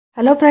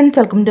Hello friends,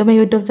 welcome to my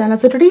YouTube channel.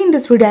 So today in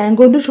this video I am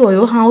going to show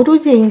you how to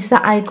change the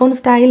icon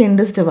style in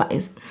this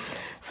device.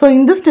 So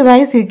in this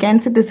device you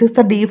can see this is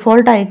the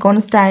default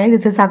icon style.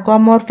 This is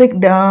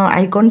aquamorphic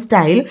icon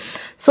style.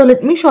 So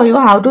let me show you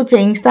how to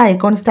change the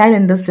icon style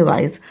in this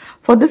device.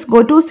 For this,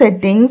 go to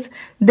settings,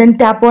 then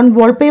tap on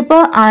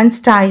wallpaper and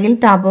style,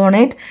 tap on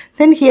it.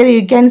 Then here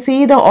you can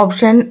see the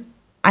option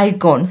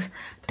icons.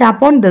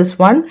 Tap on this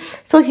one.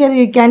 So here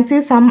you can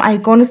see some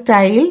icon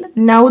style.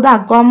 Now the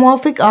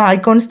aquamorphic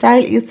icon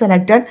style is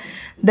selected.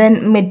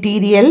 Then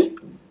material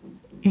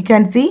you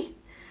can see,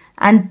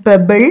 and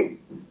pebble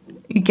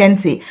you can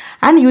see,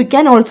 and you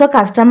can also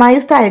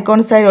customize the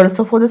icon style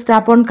also. For this,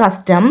 tap on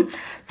custom.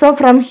 So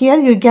from here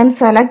you can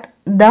select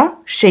the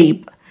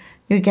shape.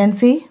 You can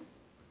see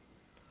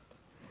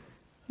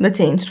the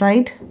change,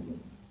 right?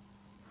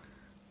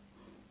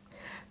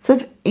 So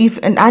if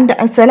and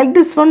select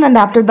this one, and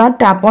after that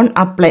tap on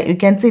apply. You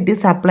can see it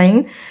is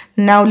applying.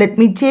 Now let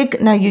me check.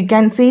 Now you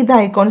can see the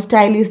icon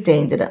style is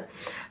changed.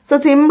 So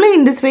simply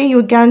in this way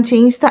you can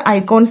change the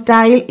icon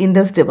style in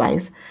this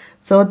device.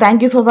 So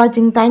thank you for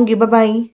watching. Thank you. Bye bye.